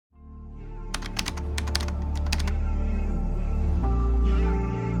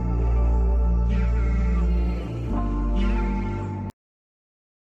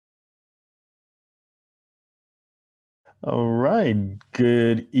All right.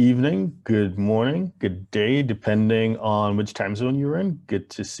 Good evening, good morning, good day, depending on which time zone you're in. Good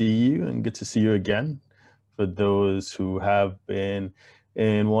to see you and good to see you again. For those who have been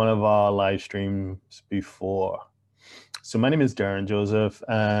in one of our live streams before. So, my name is Darren Joseph,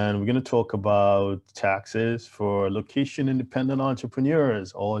 and we're going to talk about taxes for location independent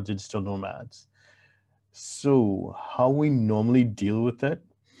entrepreneurs or digital nomads. So, how we normally deal with it?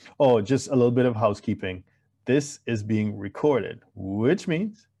 Oh, just a little bit of housekeeping. This is being recorded, which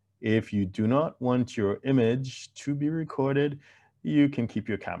means if you do not want your image to be recorded, you can keep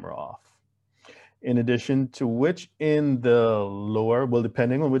your camera off. In addition to which, in the lower, well,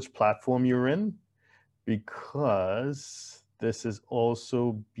 depending on which platform you're in, because this is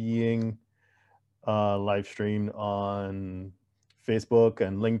also being live streamed on Facebook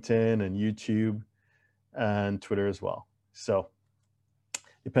and LinkedIn and YouTube and Twitter as well. So,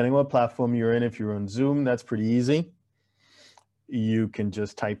 depending on what platform you're in, if you're on Zoom, that's pretty easy. You can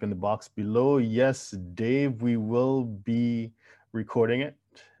just type in the box below, yes, Dave, we will be recording it.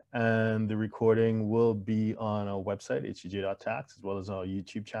 And the recording will be on our website, htj.tax, as well as our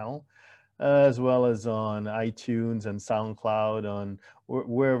YouTube channel, as well as on iTunes and SoundCloud, on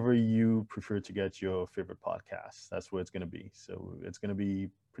wherever you prefer to get your favorite podcasts. That's where it's going to be. So it's going to be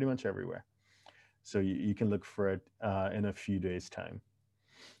pretty much everywhere. So you can look for it in a few days' time.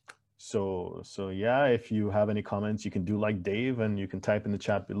 So yeah, if you have any comments, you can do like Dave and you can type in the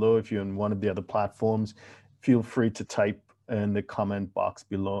chat below. If you're in one of the other platforms, feel free to type in the comment box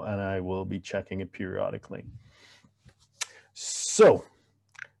below and I will be checking it periodically. So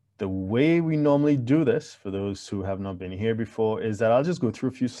the way we normally do this, for those who have not been here before, is that I'll just go through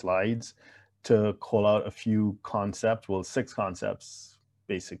a few slides to call out a few concepts, well, 6 concepts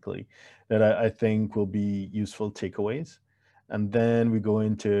basically, that I think will be useful takeaways. And then we go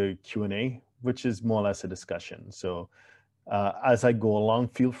into Q&A, which is more or less a discussion. So as I go along,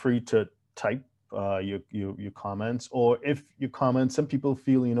 feel free to type your comments, or if your comments, some people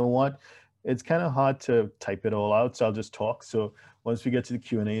feel, you know what, it's kind of hard to type it all out, so I'll just talk. So once we get to the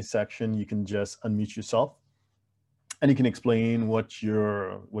Q&A section, you can just unmute yourself and you can explain what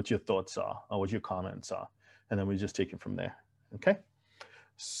your thoughts are or what your comments are, and then we just take it from there. Okay.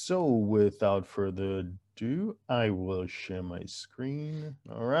 So without further ado, I will share my screen.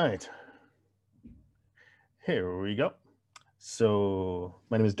 All right. Here we go. So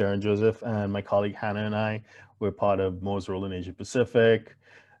my name is Darren Joseph, and my colleague Hannah and I, we're part of Moore's Role in Asia Pacific,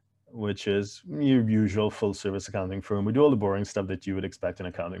 which is your usual full service accounting firm. We do all the boring stuff that you would expect an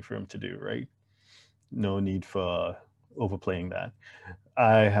accounting firm to do, right? No need for overplaying that.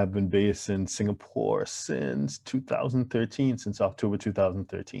 I have been based in Singapore since 2013, since October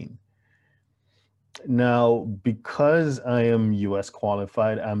 2013. Now, because I am US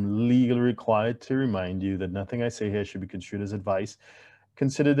qualified, I'm legally required to remind you that nothing I say here should be construed as advice.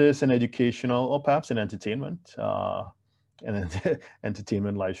 Consider this an educational or perhaps an entertainment, an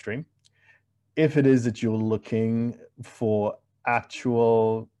entertainment live stream. If it is that you're looking for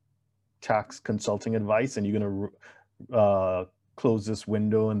actual tax consulting advice and you're going to close this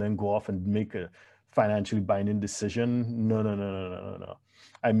window and then go off and make a financially binding decision, no, no, no, no, no, no, no.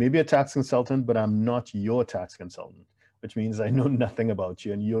 I may be a tax consultant, but I'm not your tax consultant, which means I know nothing about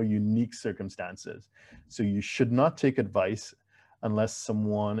you and your unique circumstances. So you should not take advice unless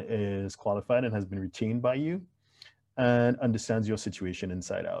someone is qualified and has been retained by you and understands your situation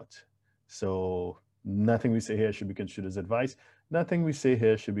inside out. So nothing we say here should be construed as advice. Nothing we say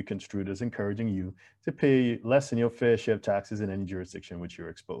here should be construed as encouraging you to pay less than your fair share of taxes in any jurisdiction in which you're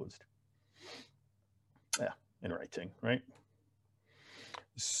exposed. Yeah, in writing, right?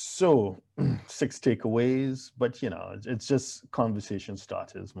 So 6 takeaways, but it's just conversation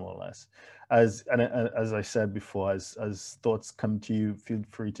starters more or less. As I said before, as thoughts come to you, feel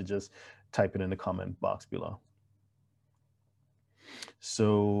free to just type it in the comment box below.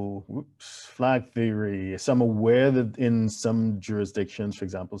 So, flag theory. So I'm aware that in some jurisdictions, for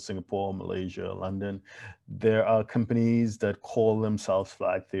example, Singapore, Malaysia, London, there are companies that call themselves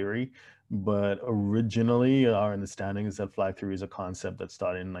flag theory. But originally, our understanding is that flag theory is a concept that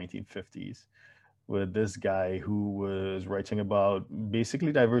started in the 1950s with this guy who was writing about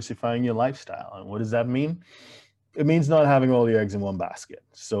basically diversifying your lifestyle. And what does that mean? It means not having all your eggs in one basket.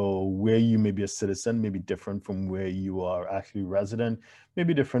 So where you may be a citizen may be different from where you are actually resident,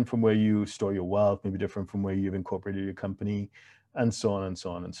 maybe different from where you store your wealth, maybe different from where you've incorporated your company, and so on and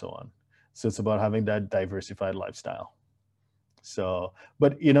so on and so on. So it's about having that diversified lifestyle. So,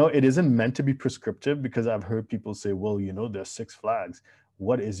 but it isn't meant to be prescriptive, because I've heard people say, well, there's 6 flags.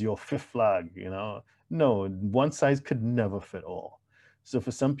 What is your 5th flag? No, one size could never fit all. So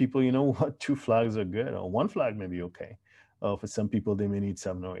for some people, what, 2 flags are good, or 1 flag may be okay. For some people, they may need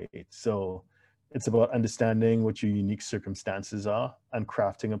 7 or 8. So it's about understanding what your unique circumstances are and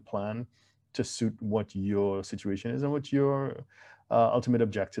crafting a plan to suit what your situation is and what your ultimate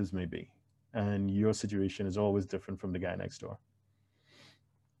objectives may be. And your situation is always different from the guy next door.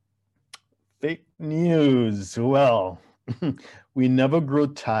 Fake news. Well, we never grow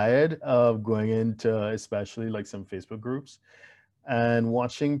tired of going into, especially like some Facebook groups, and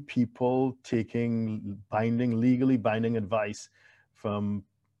watching people taking legally binding advice from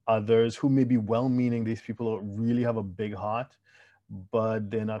others who may be well meaning. These people really have a big heart,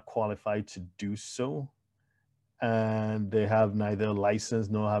 but they're not qualified to do so. And they have neither a license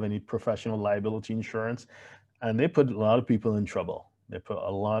nor have any professional liability insurance. And they put a lot of people in trouble. They put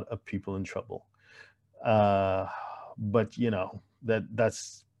a lot of people in trouble. Uh, but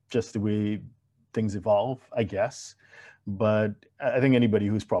that's just the way things evolve, I guess. But I think anybody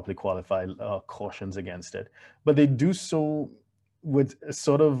who's properly qualified cautions against it. But they do so with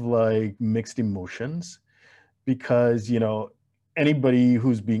sort of like mixed emotions, because anybody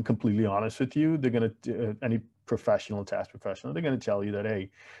who's being completely honest with you, they're going to any professional, tax professional, they're going to tell you that, hey,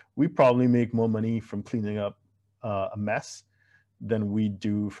 we probably make more money from cleaning up a mess than we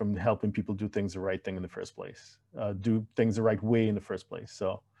do from helping people do things the right thing in the first place, do things the right way in the first place.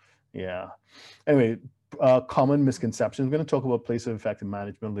 So, yeah. Anyway, common misconceptions. We're going to talk about place of effective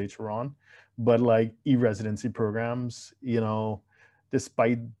management later on, but like e-residency programs,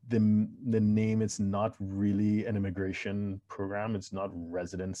 despite the name, it's not really an immigration program. It's not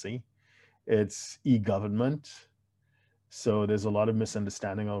residency. It's e-government. So there's a lot of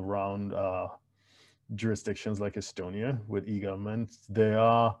misunderstanding around jurisdictions like Estonia with e-government. There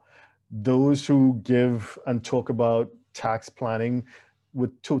are those who give and talk about tax planning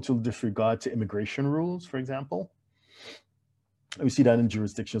with total disregard to immigration rules, for example. We see that in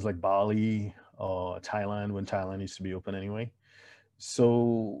jurisdictions like Bali or Thailand, when Thailand used to be open anyway.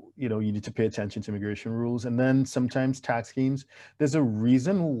 So, you need to pay attention to immigration rules. And then sometimes tax schemes, there's a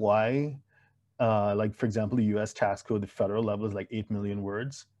reason why, like, for example, the US tax code, the federal level is like 8 million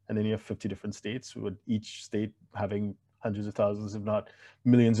words. And then you have 50 different states, with each state having hundreds of thousands, if not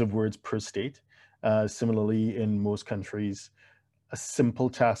millions of words per state. Similarly, in most countries, a simple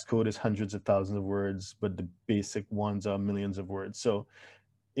tax code is hundreds of thousands of words, but the basic ones are millions of words. So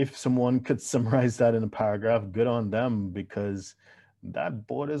if someone could summarize that in a paragraph, good on them, because that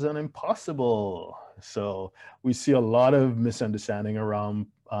borders on impossible. So we see a lot of misunderstanding around,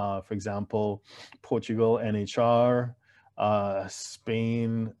 for example, Portugal, NHR,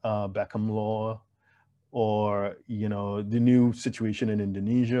 Spain, Beckham law, or the new situation in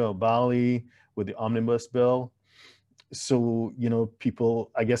Indonesia or Bali with the omnibus bill. So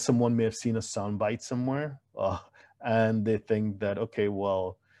people, I guess someone may have seen a soundbite somewhere, and they think that, okay,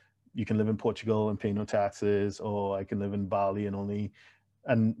 well, you can live in Portugal and pay no taxes, or I can live in Bali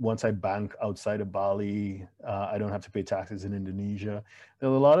and once I bank outside of Bali, I don't have to pay taxes in Indonesia.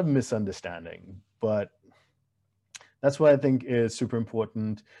 There's a lot of misunderstanding, but that's why I think it's super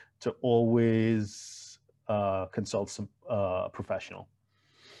important to always consult some professional.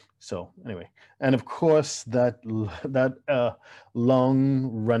 So anyway, and of course that long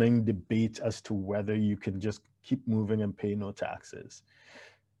running debate as to whether you can just keep moving and pay no taxes.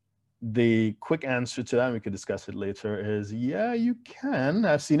 The quick answer to that, and we could discuss it later, is yeah, you can.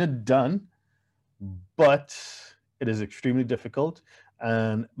 I've seen it done, but it is extremely difficult,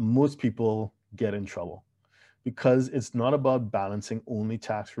 and most people get in trouble because it's not about balancing only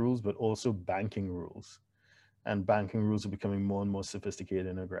tax rules, but also banking rules. And banking rules are becoming more and more sophisticated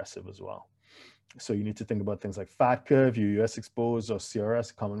and aggressive as well. So you need to think about things like FATCA, if you're US exposed, or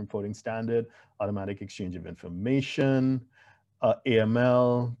CRS, Common Reporting Standard, automatic exchange of information,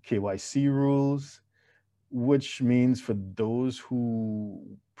 AML, KYC rules, which means for those who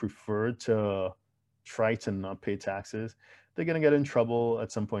prefer to try to not pay taxes, they're going to get in trouble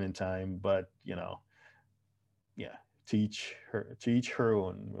at some point in time. But, yeah, to each her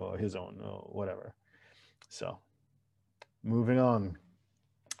own, or his own, or whatever. So moving on.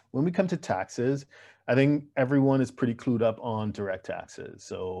 When we come to taxes, I think everyone is pretty clued up on direct taxes.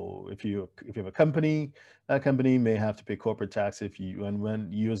 So if you have a company, that company may have to pay corporate tax if you and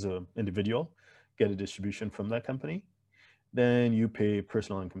when you as an individual get a distribution from that company, then you pay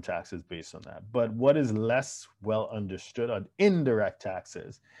personal income taxes based on that. But what is less well understood are indirect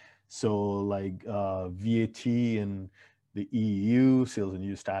taxes. So like VAT in the EU, sales and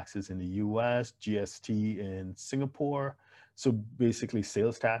use taxes in the US, GST in Singapore. So basically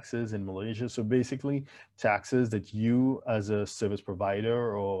sales taxes in Malaysia. So basically taxes that you as a service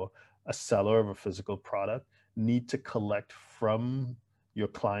provider or a seller of a physical product need to collect from your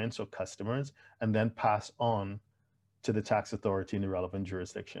clients or customers and then pass on to the tax authority in the relevant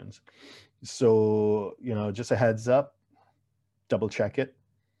jurisdictions. So, just a heads up, double check it,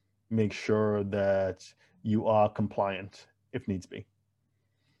 make sure that you are compliant if needs be.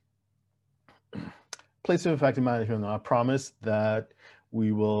 Place of effective management. I promise that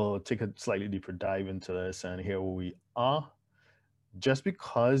we will take a slightly deeper dive into this and hear where we are. Just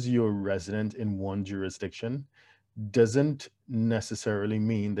because you're a resident in one jurisdiction doesn't necessarily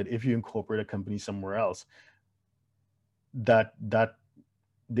mean that if you incorporate a company somewhere else, that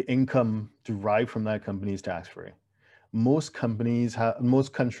the income derived from that company is tax free. Most countries,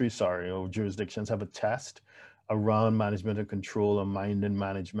 sorry, or jurisdictions have a test around management and control or mind and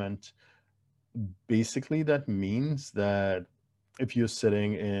management. Basically, that means that if you're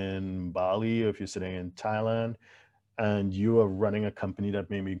sitting in Bali or if you're sitting in Thailand and you are running a company that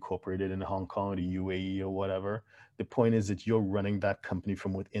may be incorporated in Hong Kong or the UAE or whatever, the point is that you're running that company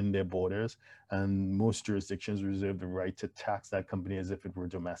from within their borders, and most jurisdictions reserve the right to tax that company as if it were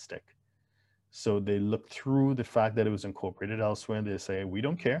domestic. So they look through the fact that it was incorporated elsewhere and they say, we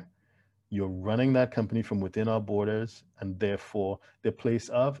don't care. You're running that company from within our borders, and therefore the place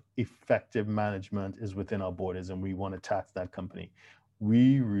of effective management is within our borders, and we want to tax that company.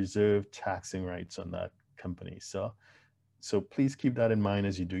 We reserve taxing rights on that company. So please keep that in mind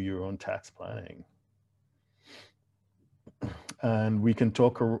as you do your own tax planning. And we can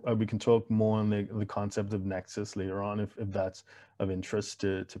talk more on the concept of nexus later on if that's of interest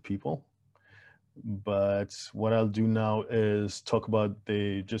to people. But what I'll do now is talk about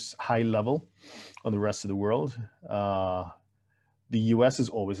the just high level on the rest of the world. The US is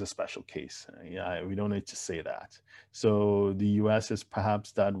always a special case. Yeah, we don't need to say that. So the US is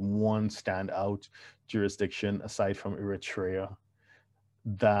perhaps that one standout jurisdiction aside from Eritrea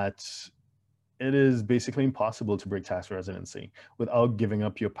that it is basically impossible to break tax residency without giving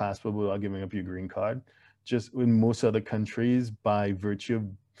up your passport, without giving up your green card. Just in most other countries, by virtue of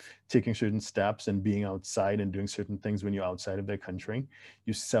taking certain steps and being outside and doing certain things when you're outside of their country,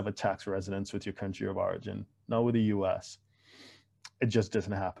 you sever tax residence with your country of origin. Not with the US. It just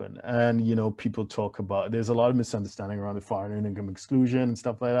doesn't happen. And, people talk about, there's a lot of misunderstanding around the foreign income exclusion and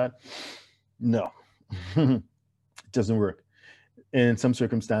stuff like that. No, it doesn't work. In some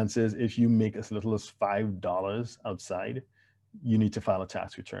circumstances, if you make as little as $5 outside, you need to file a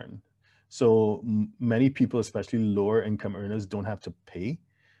tax return. So many people, especially lower income earners, don't have to pay,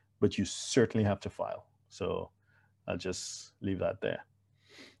 but you certainly have to file. So I'll just leave that there.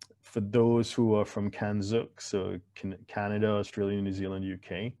 For those who are from CANZUK, so Canada, Australia, New Zealand,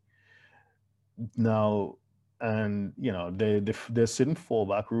 UK, now, and there's certain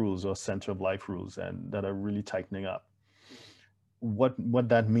fallback rules or center of life rules and that are really tightening up. What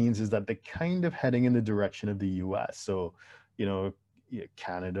that means is that they're kind of heading in the direction of the US. So,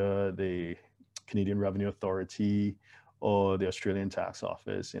 Canada, the Canadian Revenue Authority, or the Australian Tax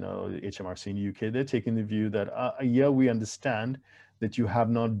Office, the HMRC in the UK, they're taking the view that, yeah, we understand that you have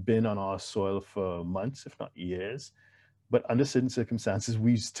not been on our soil for months, if not years, but under certain circumstances,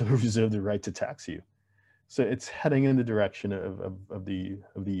 we still reserve the right to tax you. So it's heading in the direction of the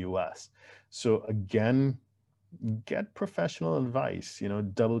US. So again, get professional advice,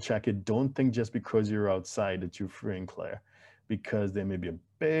 double check it. Don't think just because you're outside that you're free and clear, because there may be a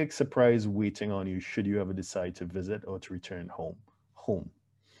big surprise waiting on you should you ever decide to visit or to return home,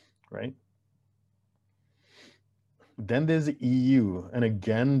 right? Then there's the EU, and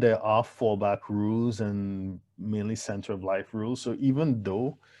again, there are fallback rules and mainly center of life rules. So even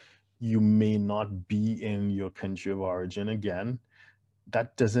though you may not be in your country of origin, again,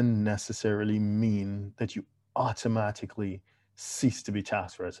 that doesn't necessarily mean that you automatically cease to be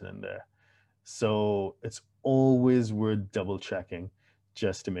tax resident there. So it's always worth double checking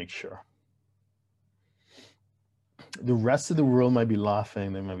just to make sure. The rest of the world might be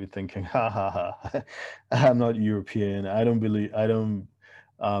laughing. They might be thinking, ha ha ha, I'm not European. I don't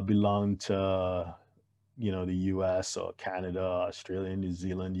belong to, the US or Canada, Australia, New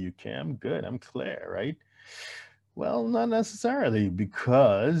Zealand, UK. I'm good. I'm clear, right? Well, not necessarily,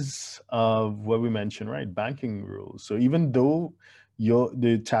 because of what we mentioned, right? Banking rules. So even though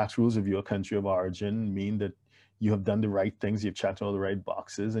the tax rules of your country of origin mean that you have done the right things, you've checked all the right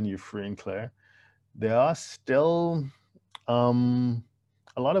boxes, and you're free and clear, there are still a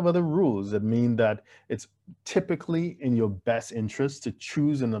lot of other rules that mean that it's typically in your best interest to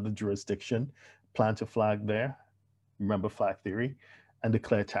choose another jurisdiction, plant a flag there, remember flag theory, and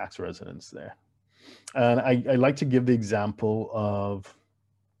declare tax residence there. And I like to give the example of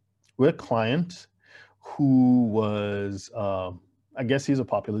we're a client who was, I guess he's a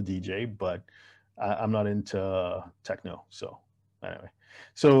popular DJ, but I'm not into techno. So anyway,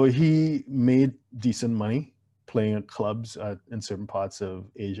 so he made decent money playing at clubs in certain parts of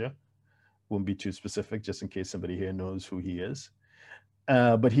Asia. Won't be too specific, just in case somebody here knows who he is.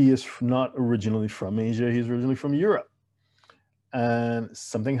 But he is not originally from Asia. He's originally from Europe. And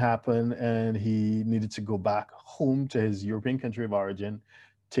something happened, and he needed to go back home to his European country of origin,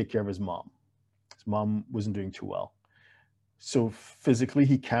 take care of his mom. His mom wasn't doing too well. So physically,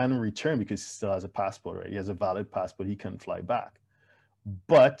 he can return because he still has a passport, right? He has a valid passport. He can fly back.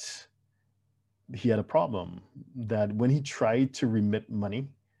 But he had a problem that when he tried to remit money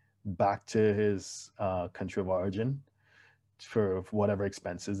back to his country of origin for whatever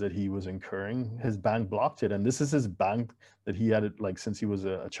expenses that he was incurring, his bank blocked it. And this is his bank that he had it like since he was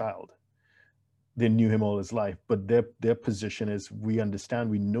a child. They knew him all his life, but their position is, we understand,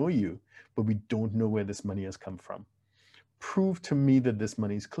 we know you, but we don't know where this money has come from. Prove to me that this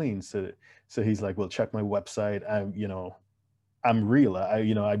money is clean. So he's like, well, check my website. I'm real.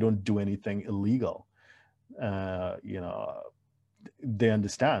 I don't do anything illegal. Uh, you know, they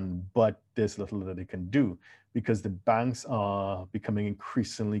understand, but there's little that they can do because the banks are becoming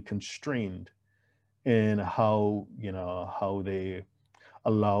increasingly constrained in how they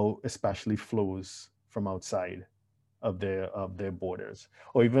allow, especially flows from outside of their borders,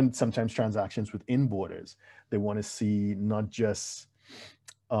 or even sometimes transactions within borders. They want to see not just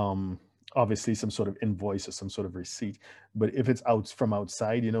um, obviously some sort of invoice or some sort of receipt, but if it's out from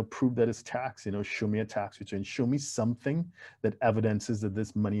outside, prove that it's tax. Show me a tax return. Show me something that evidences that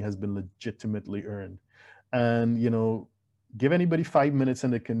this money has been legitimately earned. And give anybody 5 minutes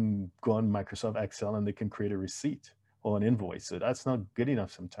and they can go on Microsoft Excel and they can create a receipt or an invoice. So that's not good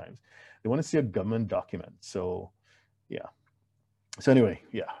enough sometimes. They want to see a government document. So yeah. So anyway,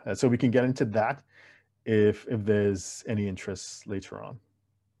 yeah. So we can get into that if there's any interest later on.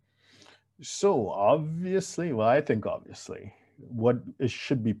 So obviously, well, I think obviously, what it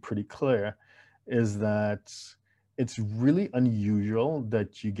should be pretty clear is that it's really unusual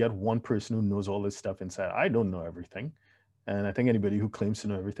that you get one person who knows all this stuff inside. I don't know everything. And I think anybody who claims to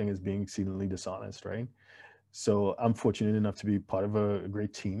know everything is being exceedingly dishonest, right? So I'm fortunate enough to be part of a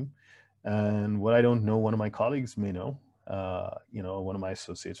great team. And what I don't know, one of my colleagues may know, one of my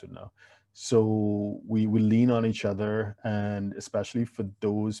associates would know. So we lean on each other, and especially for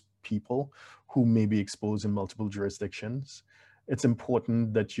those people who may be exposed in multiple jurisdictions, it's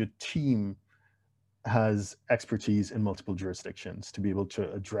important that your team has expertise in multiple jurisdictions to be able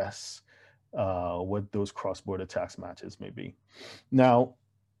to address what those cross-border tax matches may be. Now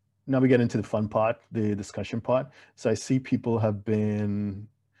we get into the fun part, the discussion part. So I see people have been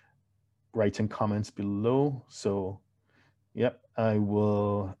writing comments below. So, yep, I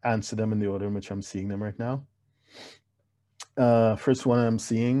will answer them in the order in which I'm seeing them right now. First one I'm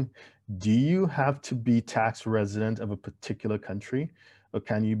seeing, do you have to be tax resident of a particular country, or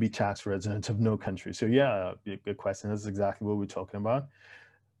can you be tax resident of no country? So yeah, good question. That's exactly what we're talking about.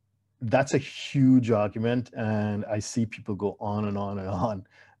 That's a huge argument, and I see people go on and on and on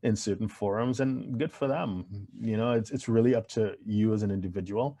in certain forums, and good for them. It's really up to you as an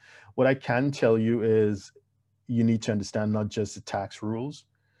individual. What I can tell you is you need to understand not just the tax rules.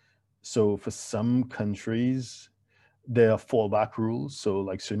 So for some countries, there are fallback rules. So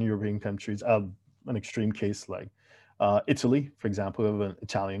like certain European countries, an extreme case like Italy, for example, we have an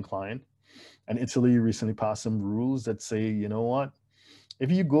Italian client, and Italy recently passed some rules that say, you know what,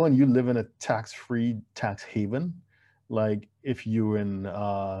 if you go and you live in a tax-free tax haven, like if you're in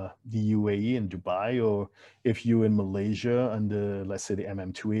the UAE in Dubai, or if you're in Malaysia under, let's say, the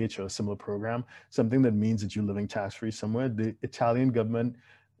MM2H or a similar program, something that means that you're living tax-free somewhere, the Italian government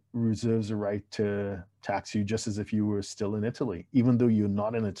reserves the right to tax you just as if you were still in Italy, even though you're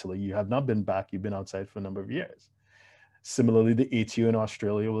not in Italy. You have not been back. You've been outside for a number of years. Similarly, the ATO in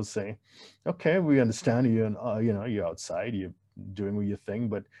Australia will say, okay, we understand you're outside, you're doing your thing,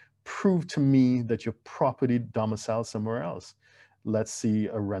 but prove to me that your property domiciled somewhere else. Let's see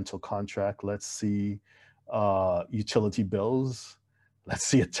a rental contract. Let's see utility bills. Let's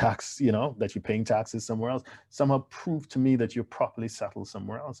see a tax, that you're paying taxes somewhere else. Somehow prove to me that you're properly settled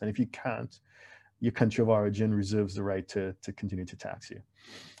somewhere else. And if you can't, your country of origin reserves the right to continue to tax you.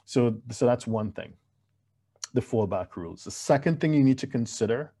 So that's one thing, the fallback rules. The second thing you need to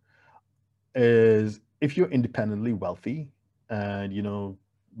consider is if you're independently wealthy and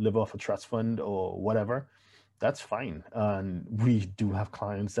live off a trust fund or whatever, that's fine. And we do have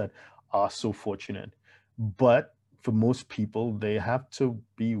clients that are so fortunate. But for most people, they have to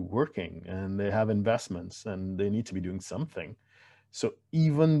be working and they have investments and they need to be doing something. So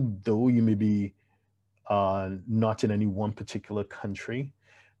even though you may be not in any one particular country,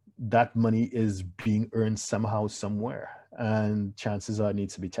 that money is being earned somehow, somewhere, and chances are it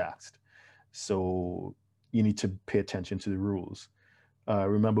needs to be taxed. So you need to pay attention to the rules.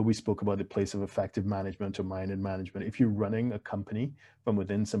 Remember, we spoke about the place of effective management or minded management. If you're running a company from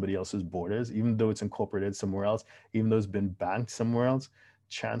within somebody else's borders, even though it's incorporated somewhere else, even though it's been banked somewhere else,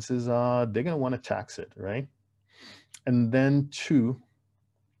 chances are they're going to want to tax it, right? And then two,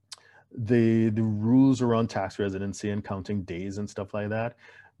 the rules around tax residency and counting days and stuff like that.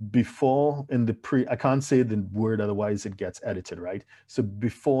 Before in the pre, I can't say the word otherwise it gets edited, right? So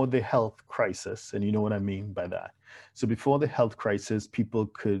before the health crisis, and you know what I mean by that. So before the health crisis, people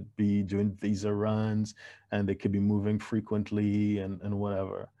could be doing visa runs and they could be moving frequently and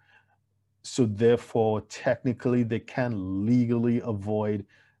whatever. So therefore, technically, they can legally avoid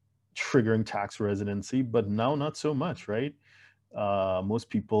triggering tax residency, but now not so much, right?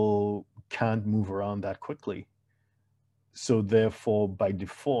 Most people can't move around that quickly. So therefore, by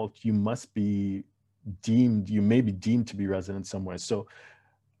default, you must be deemed, you may be deemed to be resident somewhere. So,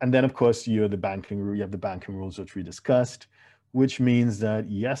 and then of course, you have the banking rules, which we discussed, which means that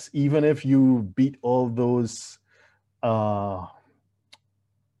yes, even if you beat all those uh,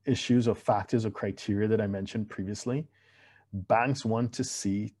 issues or factors or criteria that I mentioned previously, banks want to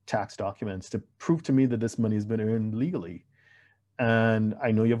see tax documents to prove to me that this money has been earned legally. And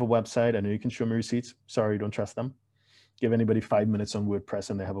I know you have a website. I know you can show me receipts. Sorry, don't trust them. Give anybody 5 minutes on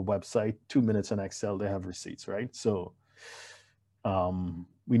WordPress and they have a website, 2 minutes on Excel, they have receipts, right? So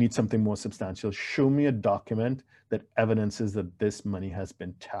we need something more substantial. Show me a document that evidences that this money has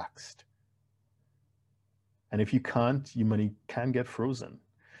been taxed. And if you can't, your money can get frozen.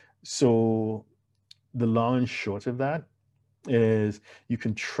 So the long and short of that is you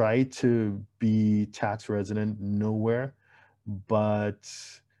can try to be tax resident nowhere, but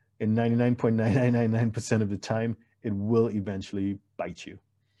in 99.9999% of the time, it will eventually bite you.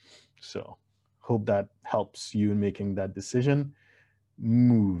 So hope that helps you in making that decision.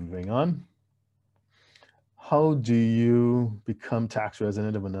 Moving on. How do you become tax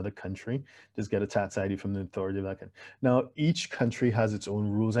resident of another country? Just get a tax ID from the authority of that country. Now, each country has its own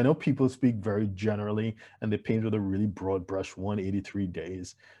rules. I know people speak very generally and they paint with a really broad brush, 183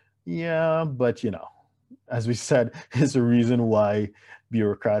 days. Yeah, but as we said, is a reason why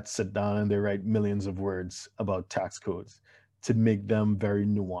bureaucrats sit down and they write millions of words about tax codes to make them very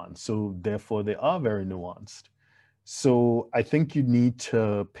nuanced. So therefore, they are very nuanced. So I think you need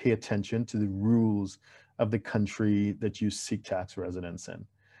to pay attention to the rules of the country that you seek tax residence in.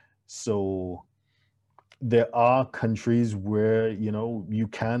 So there are countries where, you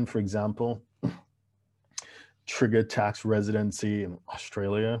can, for example, trigger tax residency in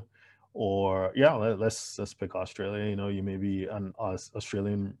Australia, or let's pick Australia. You may be an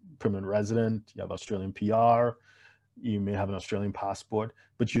Australian permanent resident, you have Australian PR, you may have an Australian passport,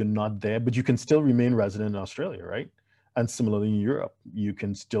 but you're not there, but you can still remain resident in Australia, right? And similarly in Europe, you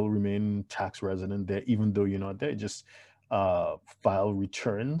can still remain tax resident there, even though you're not there. Just file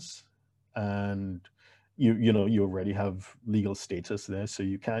returns, and you already have legal status there, so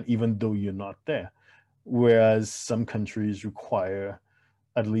you can, even though you're not there. Whereas some countries require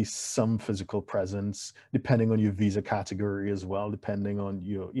at least some physical presence, depending on your visa category as well, depending on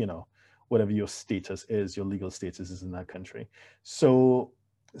whatever your status is, your legal status is in that country. So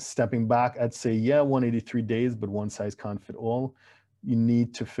stepping back, I'd say, 183 days, but one size can't fit all. You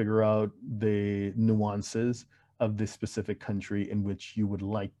need to figure out the nuances of the specific country in which you would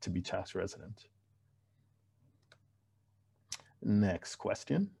like to be tax resident. Next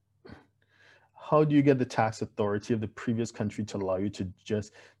question. How do you get the tax authority of the previous country to allow you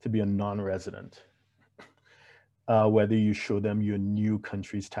to be a non-resident? Whether you show them your new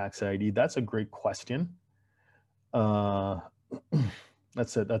country's tax ID, that's a great question.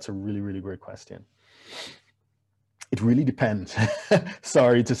 That's a really, really great question. It really depends.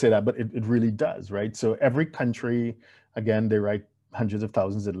 Sorry to say that, but it really does, right? So every country, again, they write hundreds of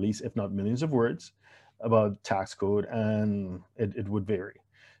thousands at least, if not millions of words about tax code, and it would vary.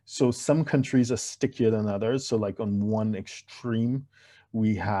 So some countries are stickier than others. So like on one extreme,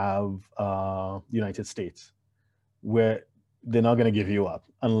 we have the United States, where they're not going to give you up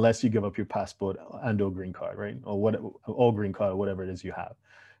unless you give up your passport and or green card, right? Or green card, or whatever it is you have.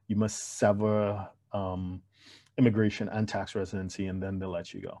 You must sever immigration and tax residency, and then they'll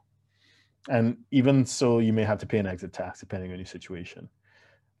let you go. And even so, you may have to pay an exit tax depending on your situation.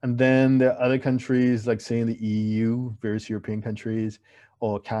 And then there are other countries, like say in the EU, various European countries,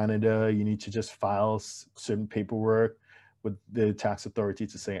 or Canada, you need to just file certain paperwork with the tax authority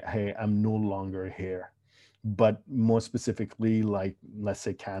to say, hey, I'm no longer here. But more specifically, like let's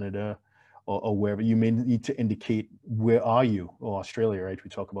say Canada or wherever, you may need to indicate where are you, or Australia, right? We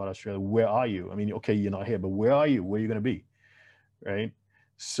talk about Australia. Where are you? I mean, okay, you're not here, but where are you? Where are you going to be, right?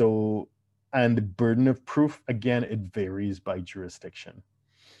 So And the burden of proof, again, it varies by jurisdiction.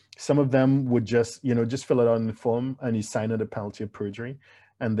 Some of them would just, just fill it out in the form and you sign under penalty of perjury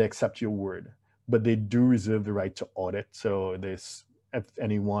and they accept your word. But they do reserve the right to audit. So there's, if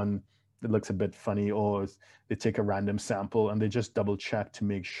anyone that looks a bit funny, or they take a random sample and they just double check to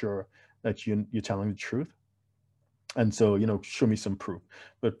make sure that you're telling the truth. And so, show me some proof.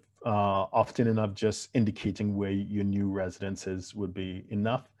 But often enough, just indicating where your new residence is would be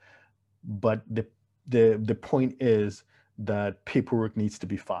enough. But the point is that paperwork needs to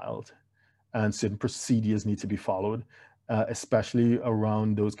be filed and certain procedures need to be followed, especially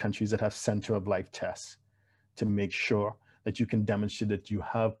around those countries that have center of life tests, to make sure that you can demonstrate that you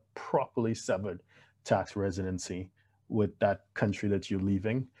have properly severed tax residency with that country that you're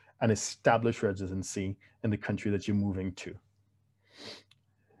leaving and establish residency in the country that you're moving to.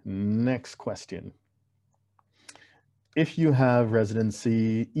 Next question. If you have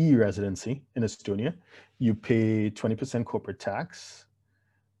e-residency in Estonia, you pay 20% corporate tax,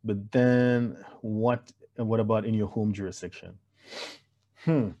 but then what about in your home jurisdiction?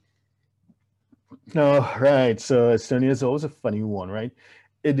 No, right. So Estonia is always a funny one, right?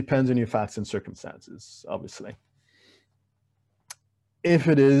 It depends on your facts and circumstances, obviously. If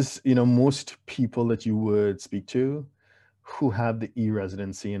it is, most people that you would speak to who have the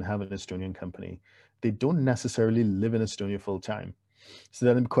e-residency and have an Estonian company, they don't necessarily live in Estonia full time. So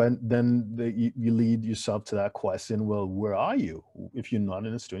then you lead yourself to that question, well, where are you? If you're not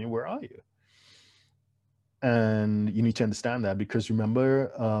in Estonia, where are you? And you need to understand that, because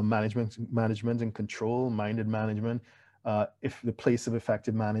remember, management and control, minded management, if the place of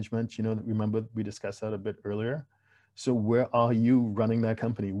effective management, remember we discussed that a bit earlier. So where are you running that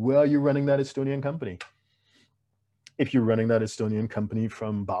company? Where are you running that Estonian company? If you're running that Estonian company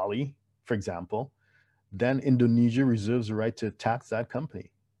from Bali, for example, then Indonesia reserves the right to tax that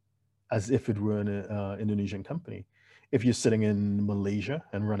company as if it were an Indonesian company. If you're sitting in Malaysia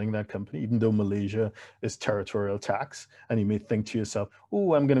and running that company, even though Malaysia is territorial tax, and you may think to yourself,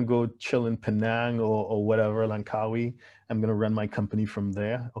 oh, I'm going to go chill in Penang or whatever, Langkawi, I'm going to run my company from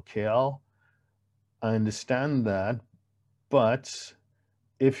there. Okay, I understand that. But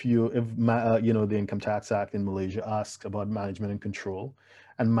if the Income Tax Act in Malaysia asks about management and control,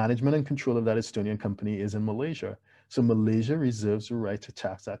 and management and control of that Estonian company is in Malaysia. So Malaysia reserves the right to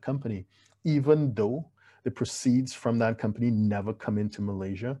tax that company, even though the proceeds from that company never come into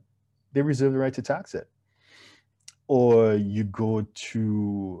Malaysia. They reserve the right to tax it. Or you go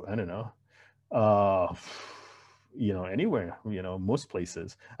to, I don't know, anywhere, most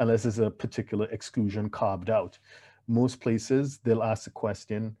places, unless there's a particular exclusion carved out. Most places, they'll ask the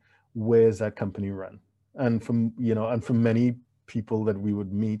question, where's that company run? And from many people that we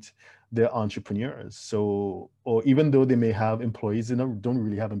would meet, they're entrepreneurs. So, or even though they may have employees, they don't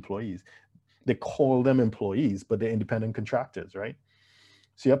really have employees. They call them employees, but they're independent contractors, right?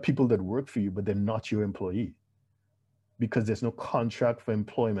 So you have people that work for you, but they're not your employee, because there's no contract for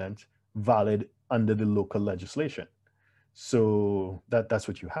employment valid under the local legislation. So that's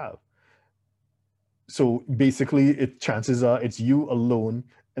what you have. So basically, chances are it's you alone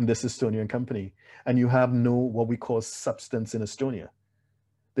in this Estonian company, and you have no what we call substance in Estonia.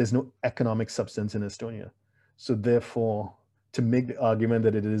 There's no economic substance in Estonia. So therefore, to make the argument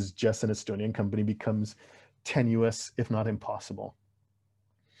that it is just an Estonian company becomes tenuous, if not impossible.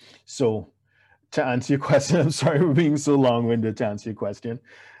 So to answer your question, I'm sorry for being so long-winded. To answer your question,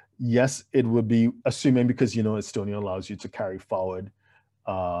 yes, it would be, assuming, because Estonia allows you to carry forward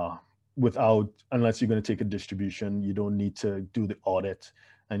unless you're going to take a distribution, you don't need to do the audit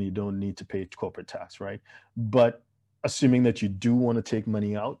and you don't need to pay corporate tax, right? But assuming that you do want to take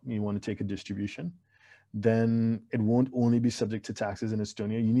money out, you want to take a distribution, then it won't only be subject to taxes in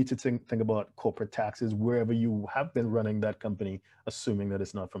Estonia. You need to think about corporate taxes wherever you have been running that company, assuming that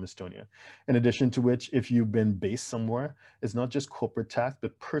it's not from Estonia. In addition to which, if you've been based somewhere, it's not just corporate tax,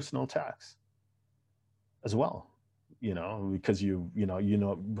 but personal tax as well. Because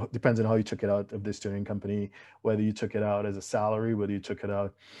depends on how you took it out of the Estonian company, whether you took it out as a salary, whether you took it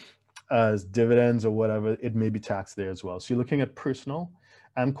out as dividends or whatever, it may be taxed there as well. So you're looking at personal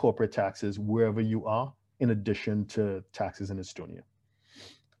and corporate taxes wherever you are, in addition to taxes in Estonia.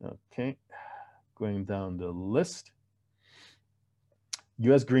 Okay, going down the list.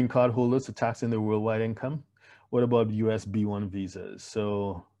 US green card holders are taxed in their worldwide income. What about US B1 visas?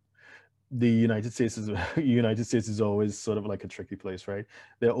 So the United States is always sort of like a tricky place, right?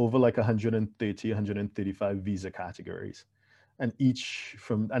 There are over like 130, 135 visa categories. And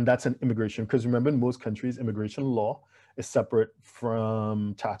that's an immigration, because remember, in most countries, immigration law is separate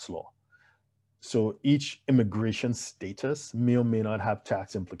from tax law. So each immigration status may or may not have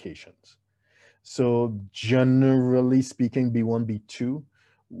tax implications. So generally speaking, B1, B2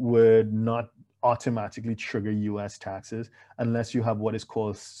 would not automatically trigger US taxes unless you have what is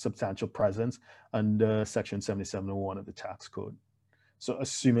called substantial presence under Section 7701 of the tax code. So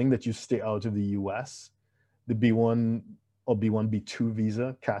assuming that you stay out of the US, the B1 or B1, B2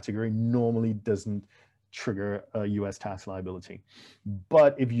 visa category normally doesn't trigger a US tax liability.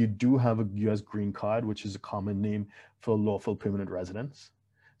 But if you do have a US green card, which is a common name for lawful permanent residence,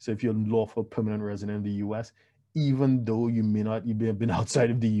 so if you're a lawful permanent resident in the US, even though you may not even have been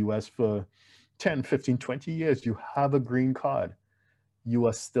outside of the US for 10, 15, 20 years, you have a green card, you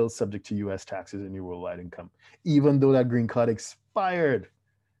are still subject to US taxes on your worldwide income. Even though that green card expired,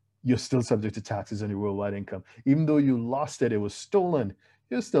 you're still subject to taxes on your worldwide income. Even though you lost it, it was stolen,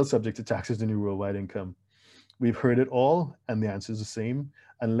 you're still subject to taxes on your worldwide income. We've heard it all, and the answer is the same.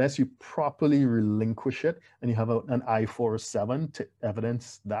 Unless you properly relinquish it and you have an I-407 to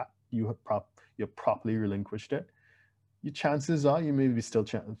evidence that you properly relinquished it, your chances are you may be still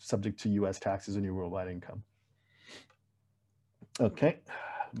subject to US taxes on your worldwide income. Okay,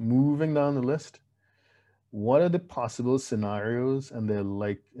 moving down the list. What are the possible scenarios and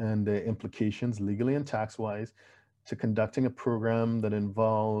their implications legally and tax-wise to conducting a program that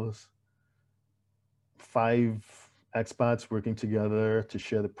involves 5 expats working together to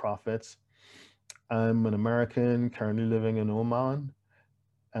share the profits? I'm an American currently living in Oman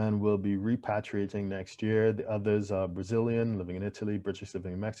and will be repatriating next year. The others are Brazilian living in Italy, British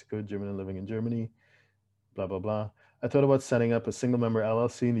living in Mexico, German living in Germany, blah, blah, blah. I thought about setting up a single member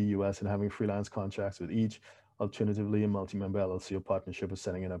LLC in the US and having freelance contracts with each. Alternatively, a multi-member LLC or partnership or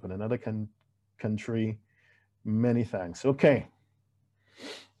setting it up in another country. Many thanks. Okay.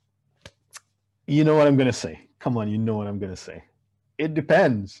 You know what I'm going to say. Come on, you know what I'm going to say. It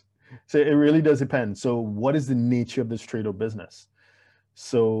depends. So it really does depend. So what is the nature of this trade or business?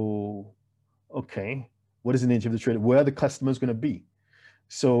 So, okay, what is the nature of the trade? Where are the customers going to be?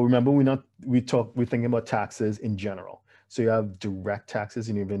 So remember, we're thinking about taxes in general. So you have direct taxes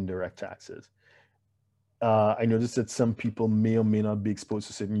and you have indirect taxes. I noticed that some people may or may not be exposed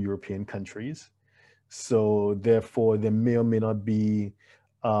to certain European countries. So therefore, there may or may not be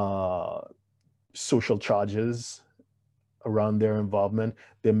social charges around their involvement.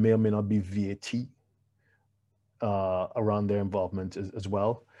 There may or may not be VAT around their involvement as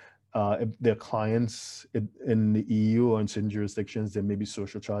well. If their clients in the EU or in certain jurisdictions, there may be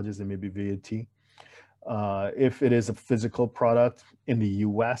social charges, there may be VAT. If it is a physical product in the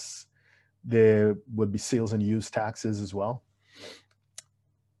US, there would be sales and use taxes as well.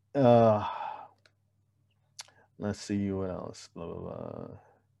 Let's see what else. Blah, blah, blah.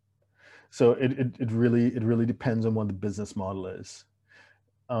 So it really depends on what the business model is.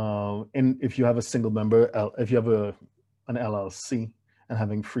 And if you have a single member, if you have an LLC and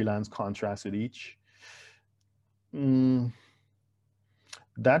having freelance contracts with each,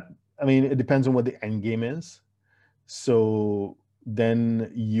 that, I mean, it depends on what the end game is. So then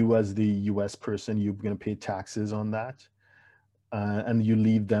you as the US person, you're going to pay taxes on that. And you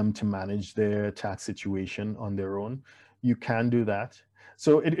leave them to manage their tax situation on their own. You can do that.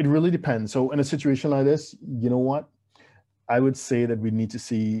 So it really depends. So in a situation like this, you know what? I would say that we need to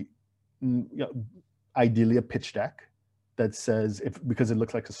see, ideally a pitch deck that says, because it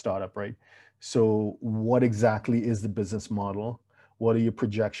looks like a startup, right? So what exactly is the business model? What are your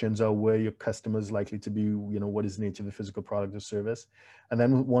projections? Or where your customers likely to be? What is the nature of the physical product or service? And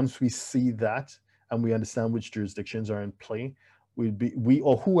then once we see that and we understand which jurisdictions are in play, we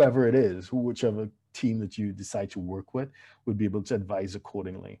or whoever it is, whichever team that you decide to work with, would be able to advise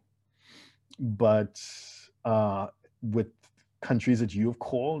accordingly. But with countries that you have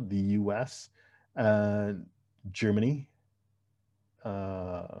called, the US, Germany,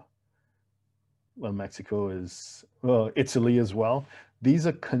 Mexico is, Italy as well. These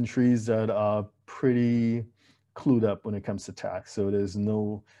are countries that are pretty clued up when it comes to tax. So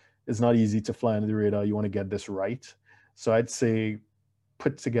it's not easy to fly under the radar. You want to get this right. So I'd say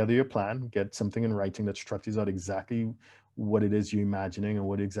put together your plan, get something in writing that structures out exactly what it is you're imagining and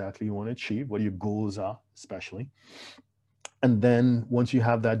what exactly you want to achieve, what your goals are, especially. And then once you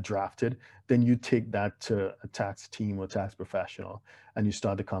have that drafted, then you take that to a tax team or tax professional and you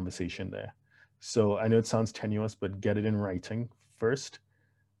start the conversation there. So I know it sounds tenuous, but get it in writing first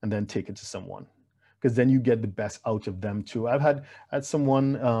and then take it to someone, because then you get the best out of them too. I had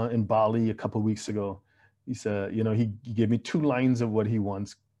someone in Bali a couple of weeks ago. He said, he gave me 2 lines of what he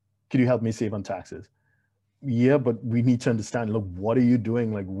wants. Could you help me save on taxes? Yeah, but we need to understand, look, what are you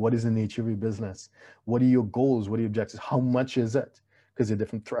doing? Like, what is the nature of your business? What are your goals? What are your objectives? How much is it? Because there are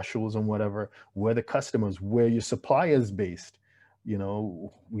different thresholds and whatever. Where the customers, where your supply is based.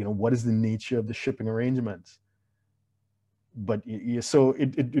 What is the nature of the shipping arrangements? But so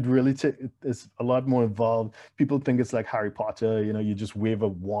it really it's a lot more involved. People think it's like Harry Potter, you just wave a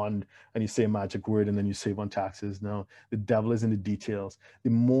wand and you say a magic word and then you save on taxes. No, the devil is in the details. The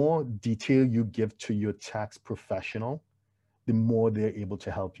more detail you give to your tax professional, the more they're able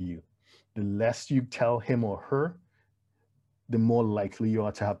to help you. The less you tell him or her, the more likely you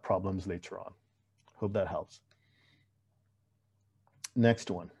are to have problems later on. Hope that helps. Next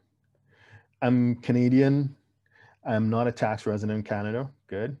one. I'm Canadian. I'm not a tax resident in Canada.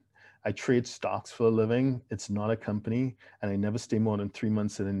 Good. I trade stocks for a living. It's not a company, and I never stay more than 3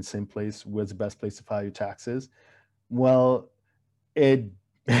 months in the same place. Where's the best place to file your taxes? Well, it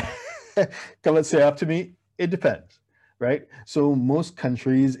come and say after me. It depends, right? So most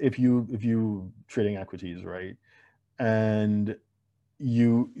countries, if you trading equities, right, and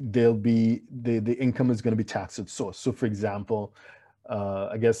they'll be the income is going to be taxed at source. So for example,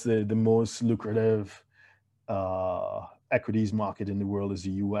 I guess the most lucrative equities market in the world is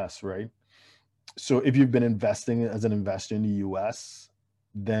the US, right? So if you've been investing as an investor in the US,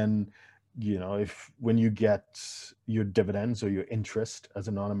 then if when you get your dividends or your interest as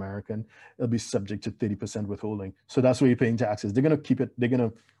a non-American, it'll be subject to 30% withholding. So that's where you're paying taxes. They're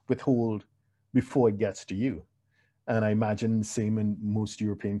gonna withhold before it gets to you. And I imagine the same in most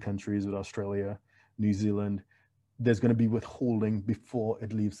European countries with Australia, New Zealand. There's going to be withholding before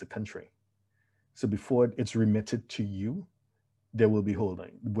it leaves the country. So before it's remitted to you, there will be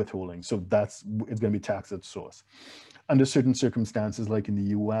withholding. So it's going to be taxed at source. Under certain circumstances, like in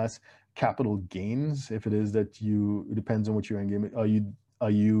the US, capital gains, if it is that it depends on what you're engaging. Are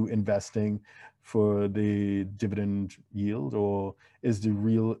you investing for the dividend yield, or is the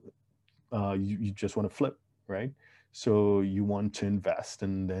real you just want to flip, right? So you want to invest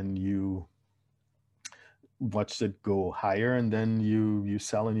and then you watch it go higher, and then you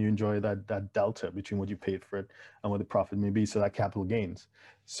sell and you enjoy that delta between what you paid for it and what the profit may be. So that capital gains.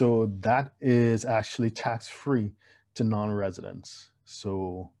 So that is actually tax free to non-residents.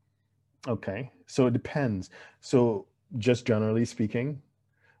 So okay, so it depends. So just generally speaking,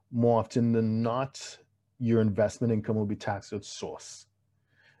 more often than not, your investment income will be taxed at source.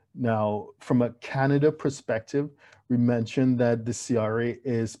 Now, from a Canada perspective, we mentioned that the CRA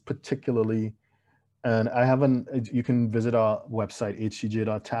is particularly, and I haven't, you can visit our website,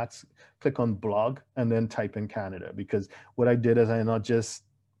 htj.tax, click on blog, and then type in Canada. Because what I did is I not just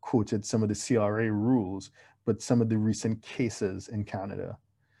quoted some of the CRA rules, but some of the recent cases in Canada.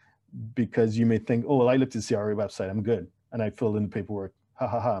 Because you may think, oh, well, I looked at the CRA website, I'm good. And I filled in the paperwork, ha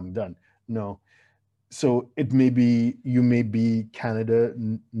ha ha, I'm done. No, so you may be Canada,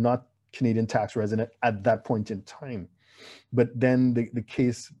 not Canadian tax resident at that point in time, but then the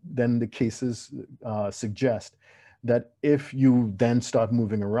cases suggest that if you then start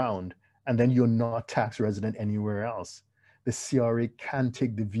moving around and then you're not tax resident anywhere else, the CRA can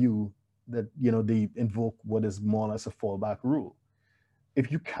take the view that they invoke what is more or less a fallback rule.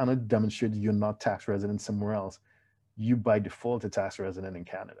 If you cannot demonstrate you're not tax resident somewhere else, you by default a tax resident in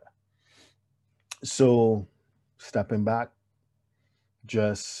Canada. So, stepping back,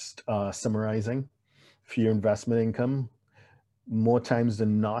 just summarizing, for your investment income, more times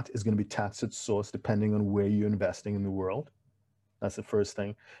than not is going to be taxed at source depending on where you're investing in the world. That's the first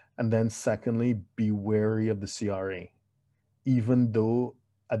thing. And then secondly, be wary of the CRA. Even though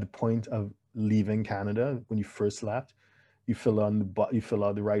at the point of leaving Canada, when you first left, you fill out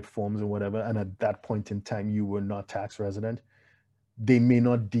the right forms and whatever, and at that point in time you were not tax resident, they may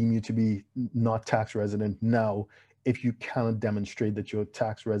not deem you to be not tax resident now if you cannot demonstrate that you're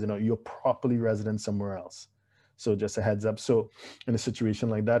tax resident or you're properly resident somewhere else. So just a heads up. So in a situation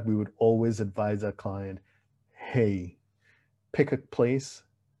like that, we would always advise our client, hey, pick a place,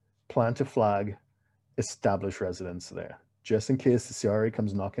 plant a flag, establish residence there. Just in case the CRA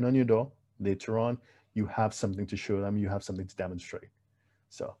comes knocking on your door later on, you have something to show them, you have something to demonstrate.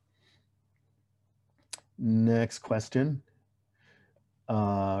 So next question.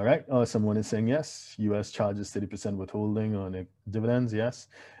 Right. Oh, someone is saying yes. US charges 30% withholding on dividends. Yes.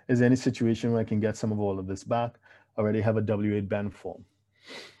 Is there any situation where I can get some of all of this back? Already have a W-8 band form.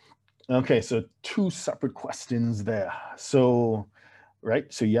 Okay, so two separate questions there. So, right.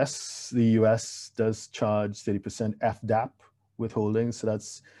 So yes, the US does charge 30% FDAP withholding. So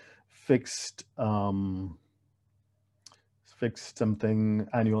that's fixed, fixed something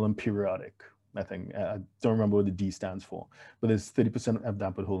annual and periodic. I think I don't remember what the D stands for, but there's 30% of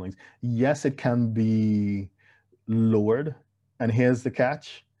dampened holdings. Yes, it can be lowered. And here's the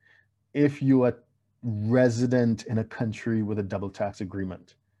catch. If you are resident in a country with a double tax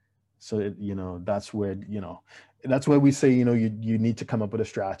agreement. So that's where that's where we say you need to come up with a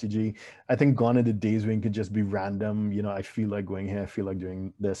strategy. I think gone are the days when it could just be random. I feel like going here, I feel like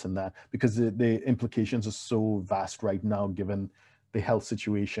doing this and that, because the implications are so vast right now given the health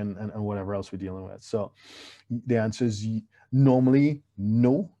situation and whatever else we're dealing with. So the answer is normally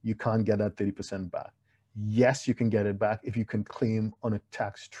no, you can't get that 30% back. Yes, you can get it back if you can claim on a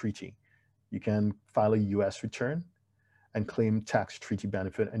tax treaty. You can file a US return and claim tax treaty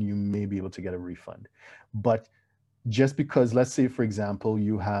benefit, and you may be able to get a refund. But just because, let's say, for example,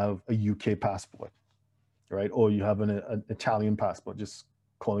 you have a UK passport, right? Or you have an Italian passport, just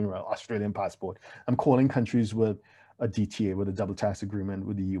calling around Australian passport. I'm calling countries with a DTA, with a double tax agreement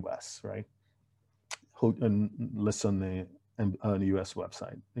with the US, right? And lists on the US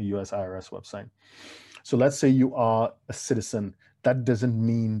website, the US IRS website. So let's say you are a citizen. That doesn't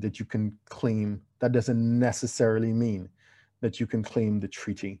mean that you can claim, that doesn't necessarily mean that you can claim the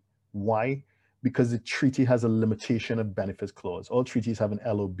treaty. Why? Because the treaty has a limitation of benefits clause. All treaties have an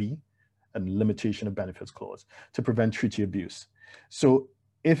LOB, and limitation of benefits clause, to prevent treaty abuse. So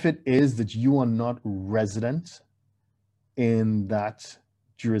if it is that you are not resident in that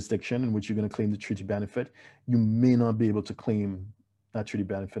jurisdiction in which you're going to claim the treaty benefit, you may not be able to claim that treaty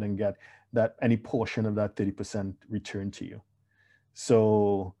benefit and get that any portion of that 30% returned to you.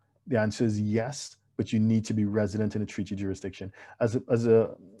 So the answer is yes, but you need to be resident in a treaty jurisdiction.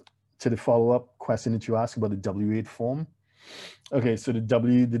 To the follow-up question that you asked about the W8 form. Okay, so the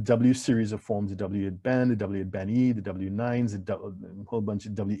W series of forms, the W8 Ben, the W8 Ben E, the W9s, a whole bunch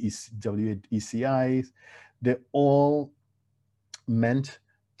of W8 ECIs, they're all meant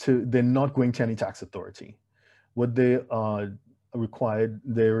to, they're not going to any tax authority. What they are required,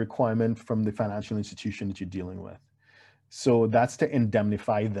 their requirement from the financial institution that you're dealing with. So that's to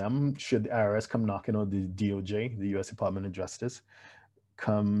indemnify them should the IRS come knocking on the DOJ, the US Department of Justice,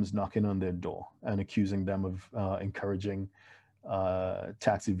 comes knocking on their door and accusing them of encouraging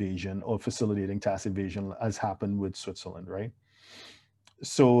tax evasion or facilitating tax evasion, as happened with Switzerland, right?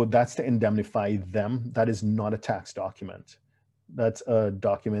 So that's to indemnify them. That is not a tax document. That's a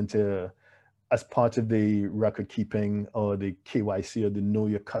document as part of the record keeping or the KYC or the know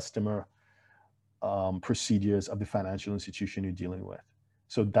your customer procedures of the financial institution you're dealing with.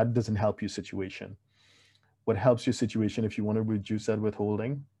 So that doesn't help your situation. What helps your situation, if you want to reduce that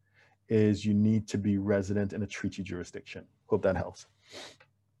withholding, is you need to be resident in a treaty jurisdiction. Hope that helps.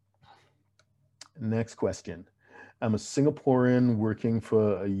 Next question. I'm a Singaporean working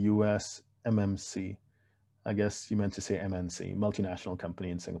for a US MMC. I guess you meant to say MNC, multinational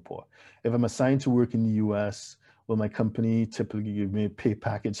company in Singapore. If I'm assigned to work in the US, will my company typically give me a pay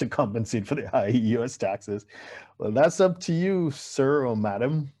package to compensate for the high US taxes? Well, that's up to you, sir or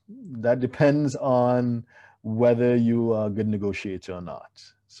madam. That depends on whether you are a good negotiator or not.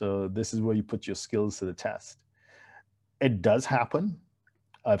 So this is where you put your skills to the test. It does happen.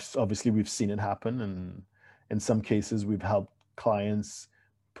 Obviously, we've seen it happen, and in some cases, we've helped clients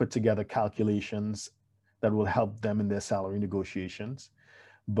put together calculations that will help them in their salary negotiations.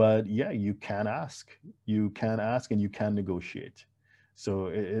 But yeah, you can ask. You can ask and you can negotiate. So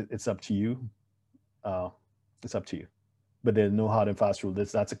it's up to you. It's up to you. But there's no hard and fast rule.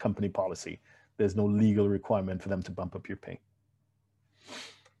 That's a company policy. There's no legal requirement for them to bump up your pay.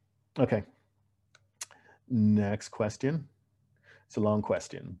 Okay. Next question. It's a long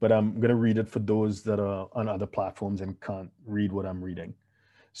question, but I'm going to read it for those that are on other platforms and can't read what I'm reading.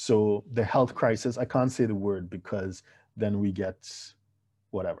 So the health crisis, I can't say the word because then we get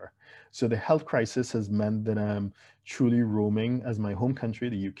whatever. So the health crisis has meant that I'm truly roaming, as my home country,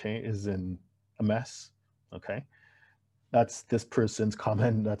 the UK, is in a mess. Okay. That's this person's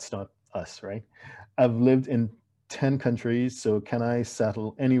comment. That's not us, right? I've lived in 10 countries. So can I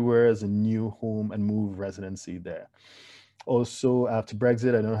settle anywhere as a new home and move residency there? Also, after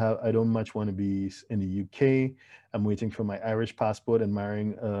Brexit, I don't much want to be in the UK. I'm waiting for my Irish passport and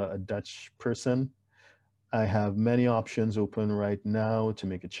marrying a Dutch person. I have many options open right now to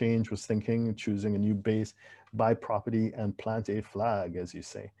make a change. Was thinking choosing a new base, buy property and plant a flag, as you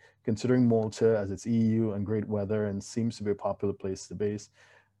say. Considering Malta as it's EU and great weather and seems to be a popular place to base,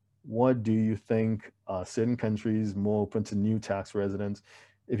 what do you think are certain countries more open to new tax residents?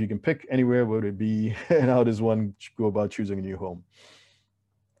 If you can pick anywhere, what would it be? And how does one go about choosing a new home?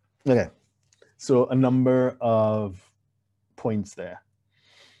 Okay, so a number of points there.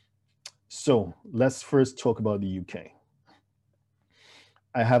 So let's first talk about the UK.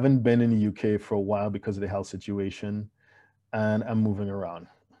 I haven't been in the UK for a while because of the health situation, and I'm moving around.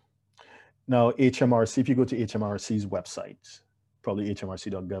 Now, HMRC, if you go to HMRC's website, probably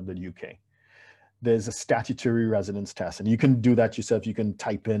hmrc.gov.uk, there's a statutory residence test, and you can do that yourself. You can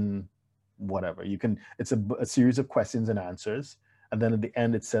type in whatever you can. It's a series of questions and answers, and then at the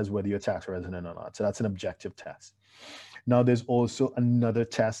end it says whether you're a tax resident or not. So that's an objective test. Now there's also another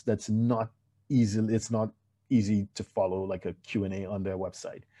test that's not easily, it's not easy to follow, like a Q&A on their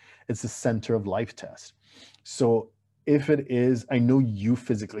website. It's the center of life test. So if it is, I know you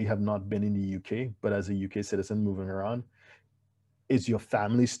physically have not been in the UK, but as a UK citizen moving around, is your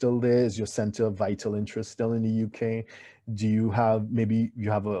family still there? Is your center of vital interest still in the UK? Do you have, maybe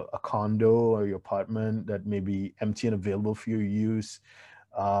you have a condo or your apartment that may be empty and available for your use?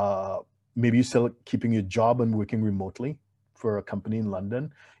 Uh, Maybe you're still keeping your job and working remotely for a company in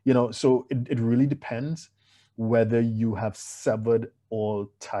London. So it really depends whether you have severed all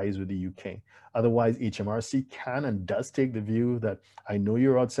ties with the UK. Otherwise, HMRC can and does take the view that, I know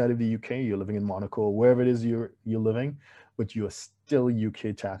you're outside of the UK, you're living in Monaco, or wherever it is you're living, but you are still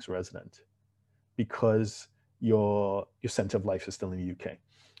UK tax resident because your center of life is still in the UK.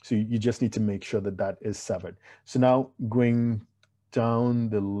 So you just need to make sure that that is severed. So now going down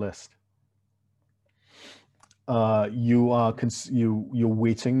the list, you're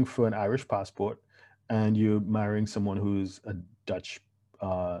waiting for an Irish passport, and you're marrying someone who's a Dutch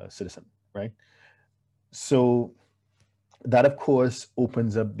citizen, right? So that, of course,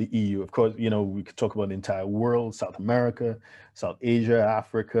 opens up the EU. Of course, we could talk about the entire world: South America, South Asia,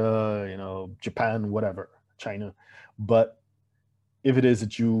 Africa, Japan, whatever, China. But if it is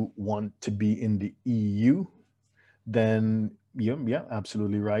that you want to be in the EU, then yeah,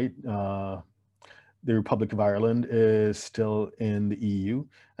 absolutely right. The Republic of Ireland is still in the EU,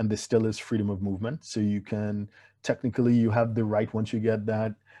 and there still is freedom of movement. So you can, technically, you have the right, once you get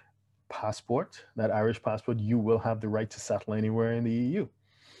that passport, that Irish passport, you will have the right to settle anywhere in the EU.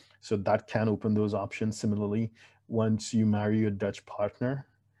 So that can open those options. Similarly, once you marry your Dutch partner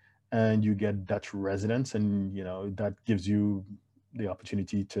and you get Dutch residence, and that gives you the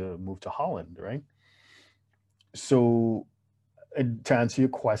opportunity to move to Holland, right? So to answer your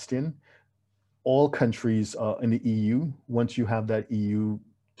question, all countries in the EU, once you have that EU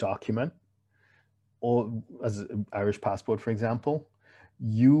document, or as an Irish passport, for example,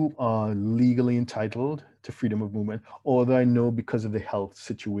 you are legally entitled to freedom of movement. Although I know, because of the health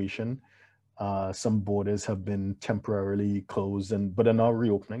situation, some borders have been temporarily closed, but are now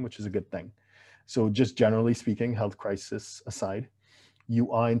reopening, which is a good thing. So just generally speaking, health crisis aside,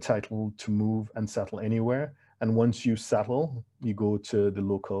 you are entitled to move and settle anywhere. And once you settle, you go to the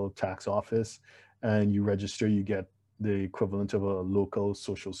local tax office and you register. You get the equivalent of a local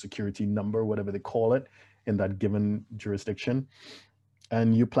social security number, whatever they call it, in that given jurisdiction.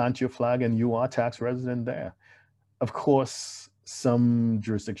 And you plant your flag and you are tax resident there. Of course, some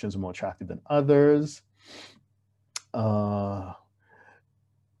jurisdictions are more attractive than others.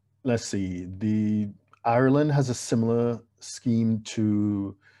 Let's see, Ireland has a similar scheme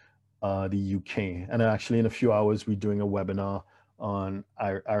to the UK. And actually, in a few hours, we're doing a webinar on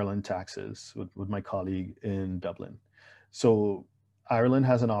Ireland taxes with my colleague in Dublin. So Ireland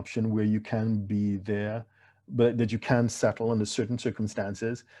has an option where you can be there, but that you can settle under certain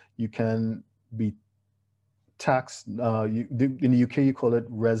circumstances. You can be taxed. In the UK, you call it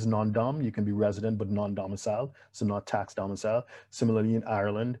res non-dom. You can be resident but non-domiciled, so not tax domiciled. Similarly, in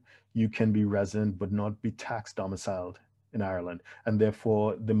Ireland, you can be resident but not be tax domiciled in Ireland, and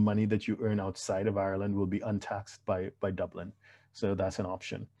therefore the money that you earn outside of Ireland will be untaxed by Dublin. So that's an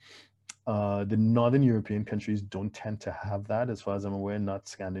option. The Northern European countries don't tend to have that, as far as I'm aware, not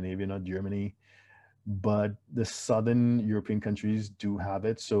Scandinavia, not Germany, but the Southern European countries do have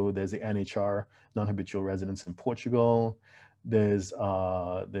it. So there's the NHR, non-habitual residence, in Portugal. There's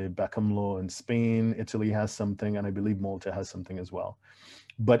the Beckham law in Spain. Italy has something, and I believe Malta has something as well.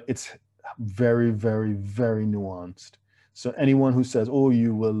 But it's very, very, very nuanced. So anyone who says, oh,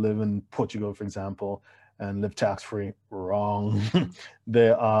 you will live in Portugal, for example, and live tax-free, wrong.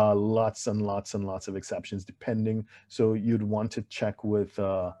 There are lots and lots and lots of exceptions, depending. So you'd want to check with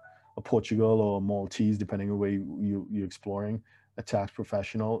a Portugal or Maltese, depending on where you're exploring, a tax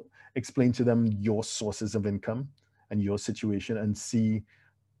professional. Explain to them your sources of income and your situation, and see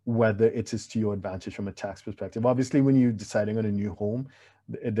whether it is to your advantage from a tax perspective. Obviously, when you're deciding on a new home,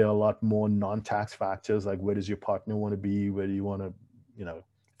 there are a lot more non-tax factors, like where does your partner want to be, where do you want to,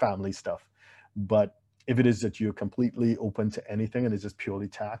 family stuff. But if it is that you're completely open to anything and it's just purely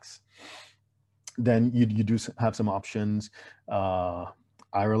tax, then you do have some options.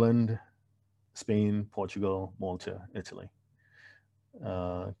 Ireland, Spain, Portugal, Malta, Italy.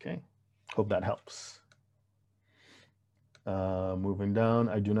 Okay, hope that helps. Moving down,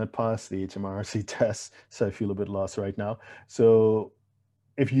 I do not pass the HMRC test, so I feel a bit lost right now. So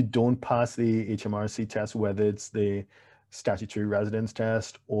if you don't pass the HMRC test, whether it's the statutory residence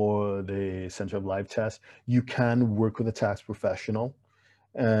test or the center of life test, you can work with a tax professional.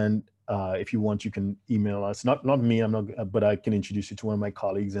 And if you want, you can email us. Not me, I'm not, but I can introduce you to one of my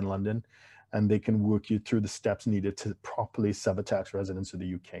colleagues in London, and they can work you through the steps needed to properly sever tax residence in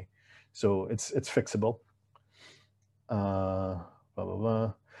the UK. So it's fixable. Blah blah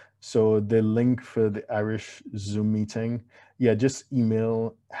blah. So the link for the Irish Zoom meeting, yeah, just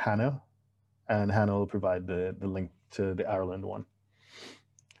email Hannah, and Hannah will provide the link to the Ireland one.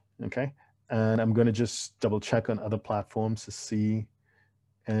 Okay, and I'm going to just double check on other platforms to see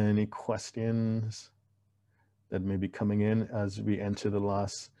any questions that may be coming in as we enter the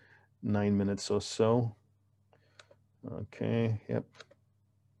last 9 minutes or so. Okay, yep.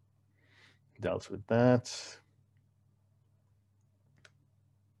 Dealt with that.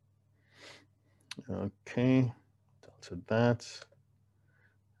 Okay, dealt with that.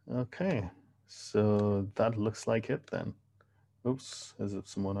 Okay, so that looks like it then. Oops, is it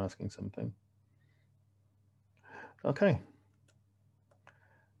someone asking something? Okay.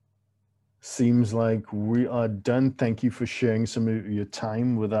 Seems like we are done. Thank you for sharing some of your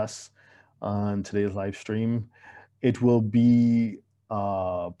time with us on today's live stream. It will be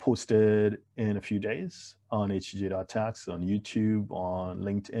posted in a few days on htj.tax, on YouTube, on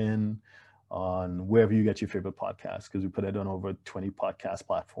LinkedIn, on wherever you get your favorite podcasts, because we put it on over 20 podcast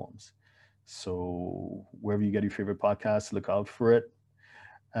platforms. So wherever you get your favorite podcasts, look out for it.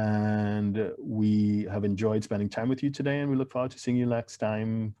 And we have enjoyed spending time with you today, and we look forward to seeing you next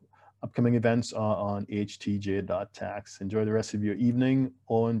time. Upcoming events are on htj.tax. Enjoy the rest of your evening,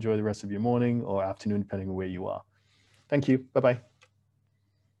 or enjoy the rest of your morning or afternoon, depending on where you are. Thank you. Bye-bye.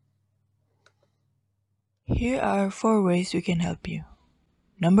 Here are 4 ways we can help you.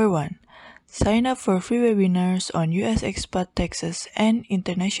 Number 1. Sign up for free webinars on US expat taxes and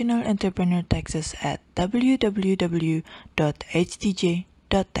international entrepreneur taxes at www.htj.tax.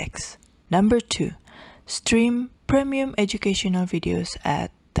 Number 2. Stream premium educational videos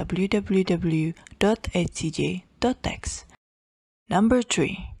at www.htj.tax. Number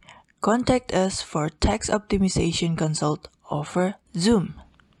 3. Contact us for tax optimization consult over Zoom.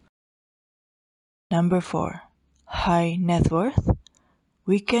 Number 4. High net worth.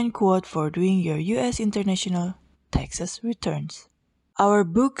 Weekend quote for doing your US international taxes returns. Our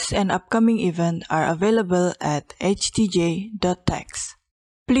books and upcoming event are available at htj.tax.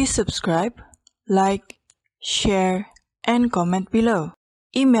 Please subscribe, like, share, and comment below.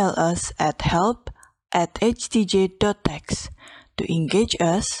 Email us at help@htj.tax to engage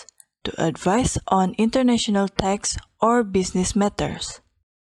us, to advise on international tax or business matters.